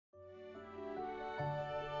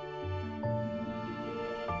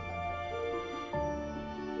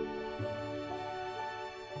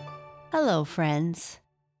Hello, friends,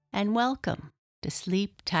 and welcome to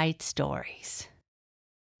Sleep Tight Stories,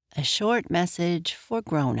 a short message for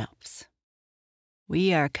grown-ups.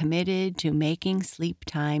 We are committed to making sleep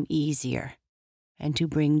time easier and to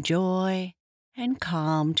bring joy and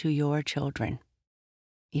calm to your children.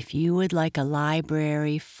 If you would like a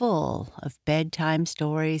library full of bedtime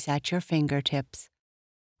stories at your fingertips,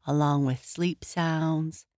 along with sleep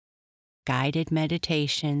sounds, guided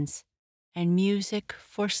meditations, and music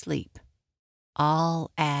for sleep,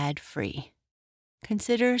 all ad-free,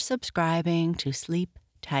 consider subscribing to Sleep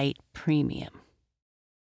Tight Premium.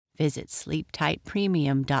 Visit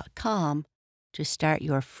sleeptightpremium.com to start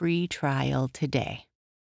your free trial today.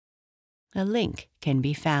 A link can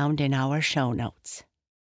be found in our show notes.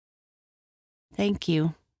 Thank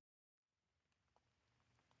you.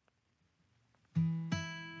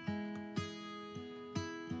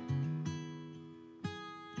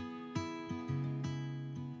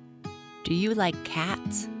 Do you like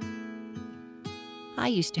cats? I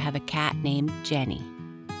used to have a cat named Jenny.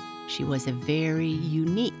 She was a very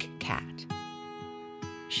unique cat.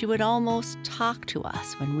 She would almost talk to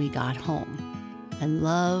us when we got home and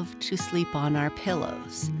loved to sleep on our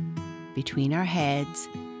pillows, between our heads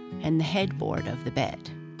and the headboard of the bed.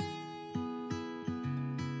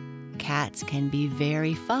 Cats can be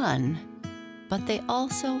very fun, but they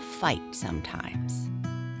also fight sometimes.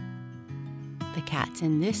 The cats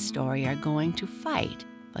in this story are going to fight,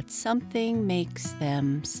 but something makes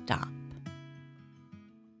them stop.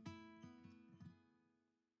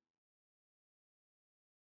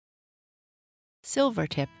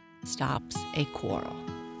 Silvertip stops a quarrel.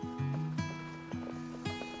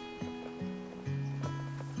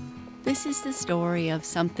 This is the story of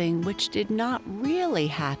something which did not really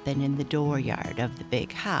happen in the dooryard of the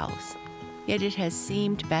big house, yet it has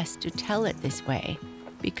seemed best to tell it this way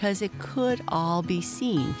because it could all be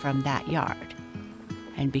seen from that yard,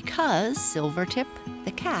 and because Silvertip,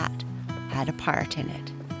 the cat, had a part in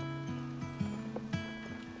it.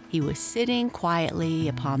 He was sitting quietly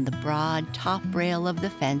upon the broad top rail of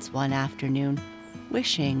the fence one afternoon,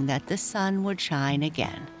 wishing that the sun would shine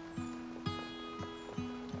again.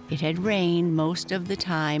 It had rained most of the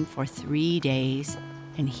time for 3 days,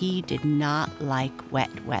 and he did not like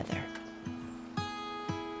wet weather.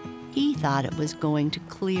 He thought it was going to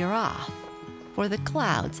clear off, for the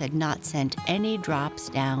clouds had not sent any drops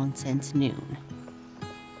down since noon.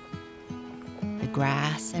 The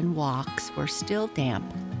grass and walks were still damp,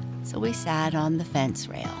 so we sat on the fence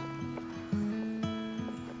rail.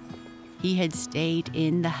 He had stayed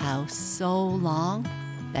in the house so long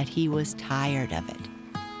that he was tired of it,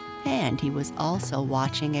 and he was also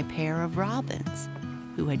watching a pair of robins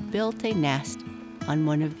who had built a nest on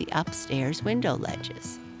one of the upstairs window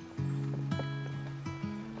ledges.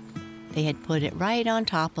 They had put it right on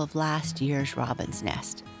top of last year's robin's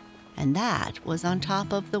nest, and that was on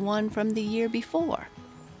top of the one from the year before.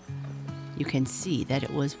 You can see that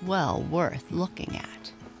it was well worth looking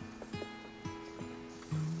at.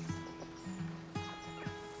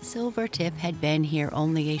 Silvertip had been here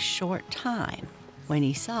only a short time when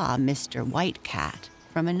he saw Mr. White Cat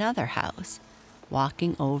from another house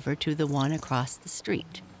walking over to the one across the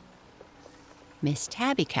street. Miss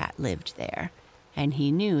Tabby Cat lived there, and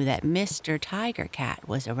he knew that Mr. Tiger Cat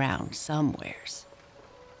was around somewheres.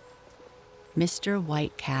 Mr.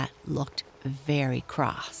 White Cat looked very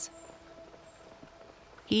cross.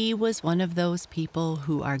 He was one of those people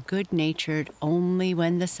who are good-natured only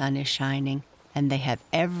when the sun is shining and they have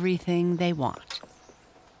everything they want.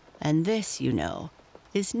 And this, you know,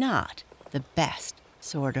 is not the best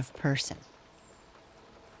sort of person.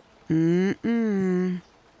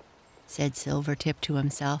 Said Silvertip to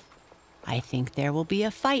himself. I think there will be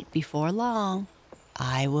a fight before long.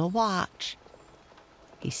 I will watch.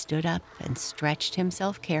 He stood up and stretched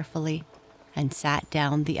himself carefully and sat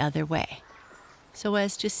down the other way, so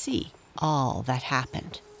as to see all that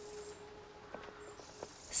happened.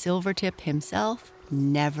 Silvertip himself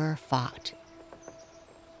never fought.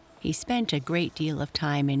 He spent a great deal of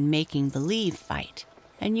time in making believe fight,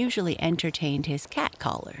 and usually entertained his cat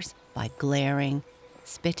callers by glaring,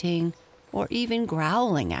 spitting, or even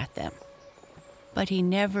growling at them. But he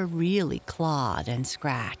never really clawed and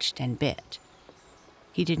scratched and bit.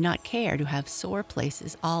 He did not care to have sore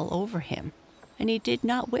places all over him, and he did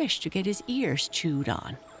not wish to get his ears chewed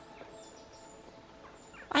on.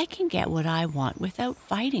 I can get what I want without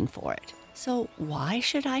fighting for it, so why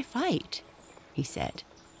should I fight? He said.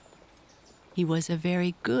 He was a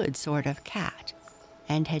very good sort of cat,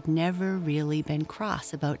 and had never really been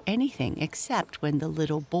cross about anything except when the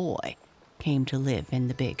little boy came to live in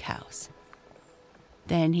the big house.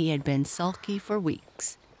 Then he had been sulky for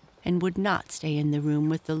weeks, and would not stay in the room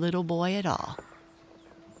with the little boy at all.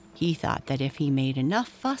 He thought that if he made enough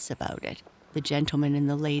fuss about it, the gentleman and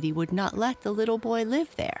the lady would not let the little boy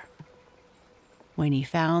live there. When he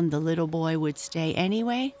found the little boy would stay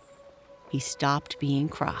anyway, he stopped being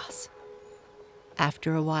cross.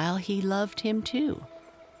 After a while, he loved him too.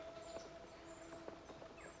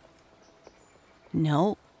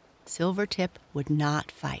 No, Silvertip would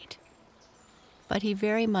not fight, but he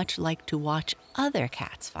very much liked to watch other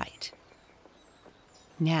cats fight.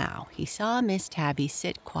 Now he saw Miss Tabby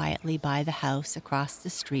sit quietly by the house across the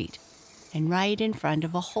street and right in front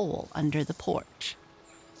of a hole under the porch.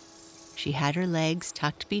 She had her legs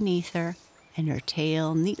tucked beneath her and her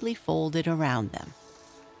tail neatly folded around them.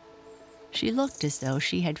 She looked as though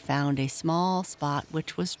she had found a small spot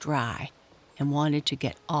which was dry and wanted to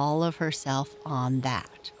get all of herself on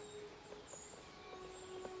that.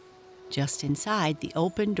 Just inside the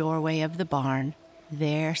open doorway of the barn,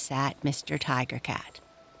 there sat Mr. Tiger Cat.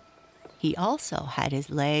 He also had his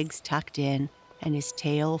legs tucked in and his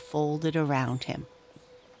tail folded around him.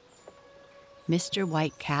 Mr.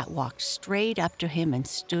 White Cat walked straight up to him and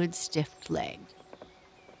stood stiff-legged.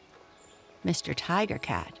 Mr. Tiger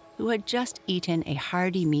Cat, who had just eaten a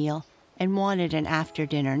hearty meal and wanted an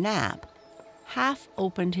after-dinner nap, half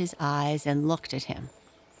opened his eyes and looked at him,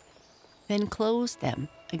 then closed them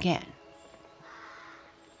again.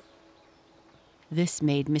 This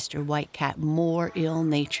made Mr. White Cat more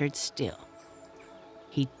ill-natured still.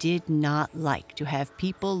 He did not like to have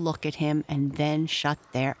people look at him and then shut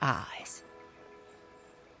their eyes.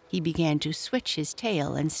 He began to switch his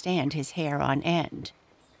tail and stand his hair on end.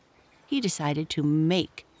 He decided to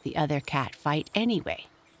make the other cat fight anyway.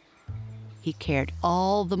 He cared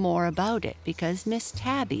all the more about it because Miss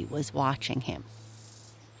Tabby was watching him.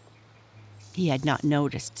 He had not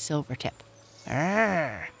noticed Silvertip.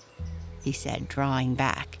 "Arr!" he said, drawing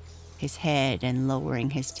back his head and lowering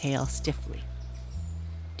his tail stiffly.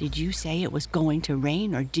 "Did you say it was going to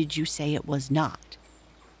rain, or did you say it was not?"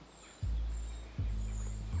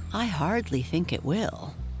 "I hardly think it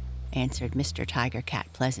will," answered Mr. Tiger Cat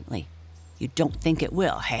pleasantly. "You don't think it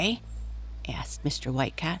will, hey?" asked Mr.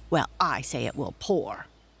 White Cat. "Well, I say it will pour."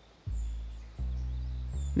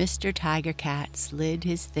 Mr. Tiger Cat slid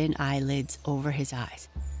his thin eyelids over his eyes.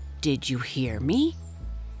 "Did you hear me?"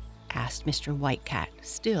 asked Mr. White Cat,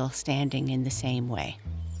 still standing in the same way.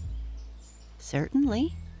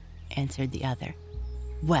 "Certainly," answered the other.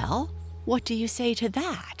 "Well, what do you say to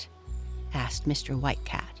that?" asked Mr. White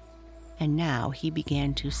Cat, and now he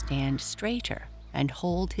began to stand straighter and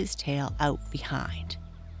hold his tail out behind.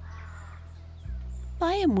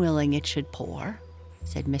 "I am willing it should pour,"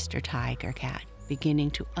 said Mr. Tiger Cat,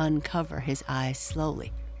 beginning to uncover his eyes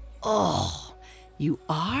slowly. "Oh, you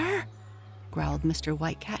are?" growled Mr.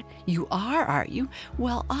 White Cat. "You are you?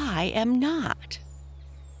 Well, I am not."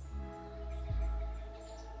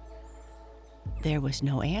 There was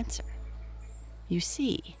no answer. You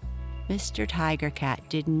see, Mr. Tiger Cat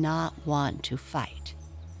did not want to fight.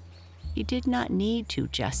 He did not need to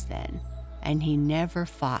just then, and he never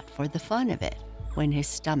fought for the fun of it when his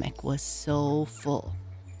stomach was so full.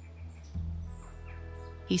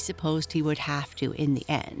 He supposed he would have to in the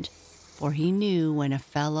end, for he knew when a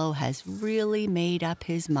fellow has really made up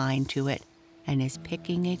his mind to it and is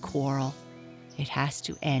picking a quarrel, it has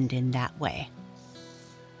to end in that way.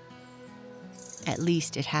 At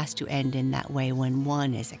least it has to end in that way when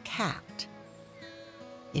one is a cat.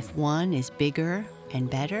 If one is bigger and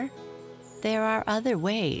better, there are other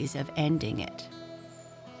ways of ending it.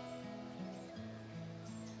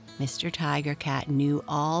 Mr. Tiger Cat knew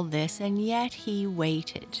all this, and yet he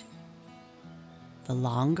waited. The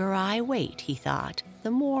longer I wait, he thought,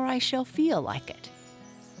 the more I shall feel like it.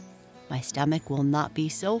 My stomach will not be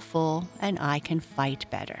so full, and I can fight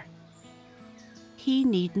better. He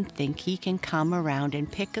needn't think he can come around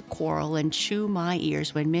and pick a quarrel and chew my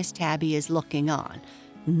ears when Miss Tabby is looking on.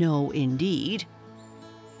 No, indeed.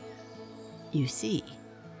 You see,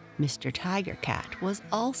 Mr. Tiger Cat was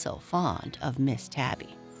also fond of Miss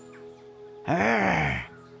Tabby. "Arr!"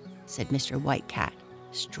 said Mr. White Cat,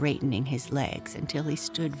 straightening his legs until he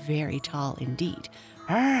stood very tall indeed.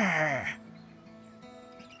 "Arr!"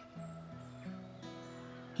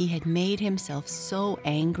 He had made himself so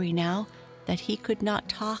angry now that he could not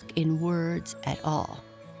talk in words at all.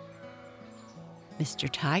 Mr.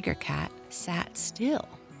 Tiger Cat sat still.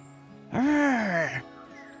 "Arr!"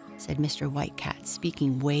 said Mr. White Cat,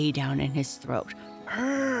 speaking way down in his throat.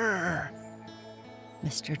 "Arr!"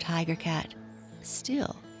 Mr. Tiger Cat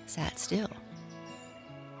still sat still.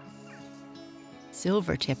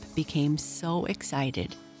 Silvertip became so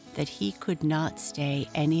excited that he could not stay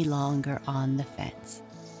any longer on the fence.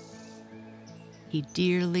 He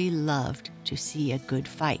dearly loved to see a good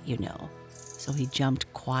fight, so he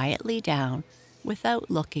jumped quietly down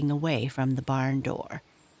without looking away from the barn door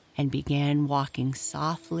and began walking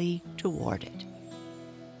softly toward it.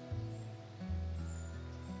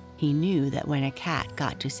 He knew that when a cat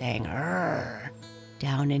got to saying "Arr"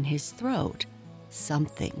 down in his throat,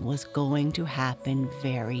 something was going to happen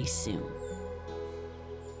very soon.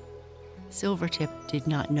 Silvertip did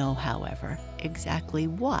not know, however, exactly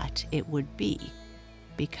what it would be,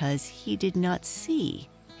 because he did not see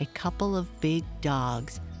a couple of big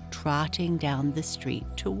dogs trotting down the street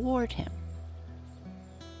toward him.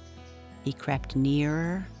 He crept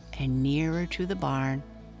nearer and nearer to the barn,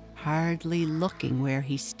 hardly looking where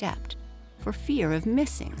he stepped for fear of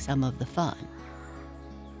missing some of the fun.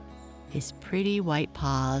 His pretty white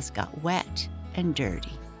paws got wet and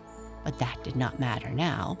dirty, but that did not matter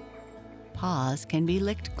now. Paws can be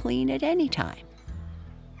licked clean at any time.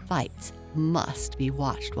 Fights must be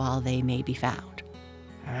watched while they may be found.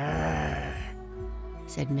 "Arr,"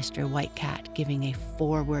 said Mr. White Cat, giving a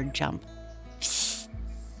forward jump. "Psst,"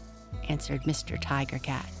 answered Mr. Tiger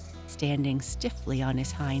Cat, standing stiffly on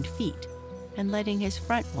his hind feet and letting his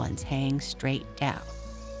front ones hang straight down.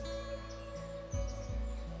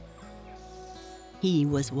 He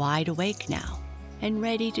was wide awake now and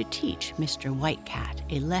ready to teach Mr. White Cat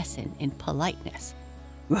a lesson in politeness.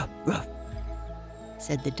 "Ruff, ruff,"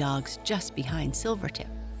 said the dogs just behind Silvertip.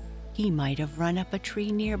 He might have run up a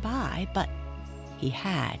tree nearby, but he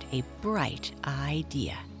had a bright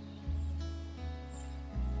idea.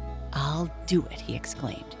 "I'll do it," he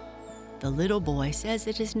exclaimed. "The little boy says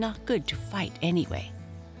it is not good to fight anyway."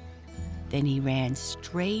 Then he ran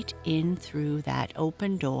straight in through that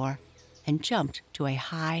open door and jumped to a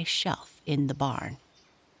high shelf in the barn.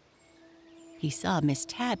 He saw Miss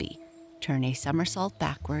Tabby turn a somersault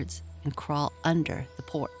backwards and crawl under the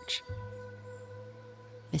porch.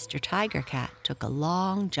 Mr. Tiger Cat took a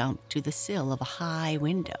long jump to the sill of a high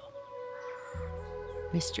window.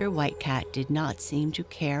 Mr. White Cat did not seem to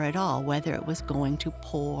care at all whether it was going to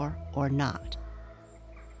pour or not.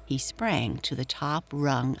 He sprang to the top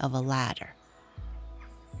rung of a ladder.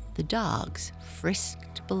 The dogs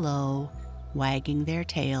frisked below, wagging their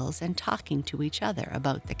tails and talking to each other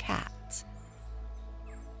about the cats.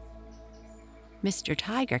 Mr.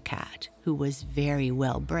 Tiger Cat, who was very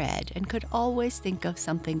well bred and could always think of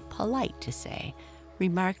something polite to say,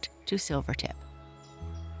 remarked to Silvertip,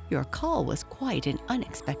 "Your call was quite an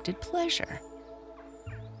unexpected pleasure."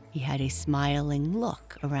 He had a smiling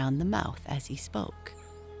look around the mouth as he spoke.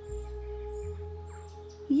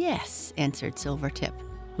 "Yes," answered Silvertip,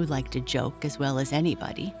 who liked a joke as well as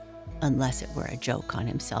anybody, unless it were a joke on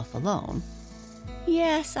himself alone.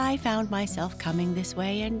 "Yes, I found myself coming this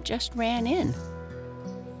way and just ran in."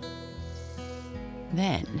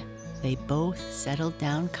 Then they both settled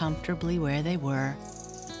down comfortably where they were,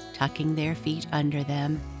 tucking their feet under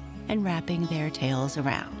them and wrapping their tails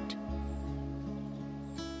around.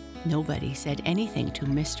 Nobody said anything to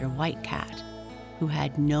Mr. White Cat, who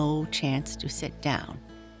had no chance to sit down,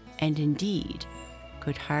 and indeed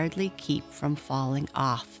could hardly keep from falling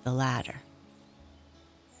off the ladder.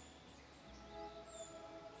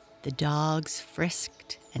 The dogs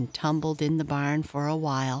frisked and tumbled in the barn for a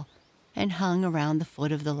while and hung around the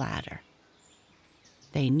foot of the ladder.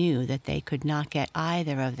 They knew that they could not get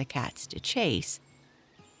either of the cats to chase,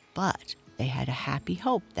 but they had a happy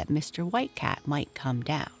hope that Mr. White Cat might come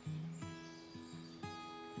down.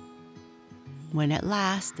 When at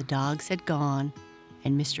last the dogs had gone,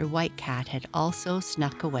 and Mr. White Cat had also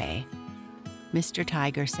snuck away, Mr.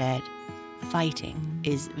 Tiger said, "Fighting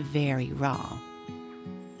is very wrong."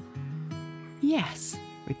 "Yes,"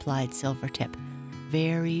 replied Silvertip,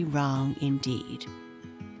 "very wrong indeed.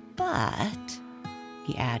 But,"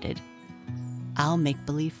 he added, "I'll make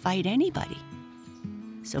believe fight anybody."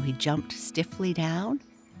 So he jumped stiffly down,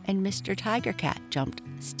 and Mr. Tiger Cat jumped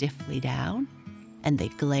stiffly down, and they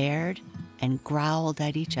glared and growled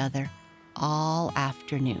at each other all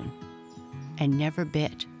afternoon, and never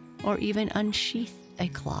bit or even unsheathed a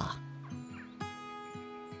claw.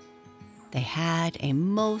 They had a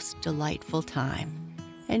most delightful time,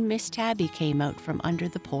 and Miss Tabby came out from under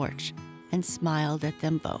the porch and smiled at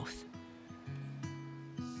them both.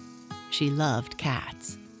 She loved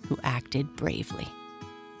cats who acted bravely.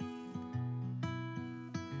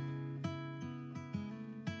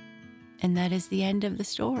 And that is the end of the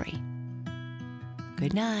story.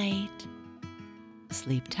 Good night.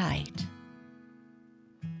 Sleep tight.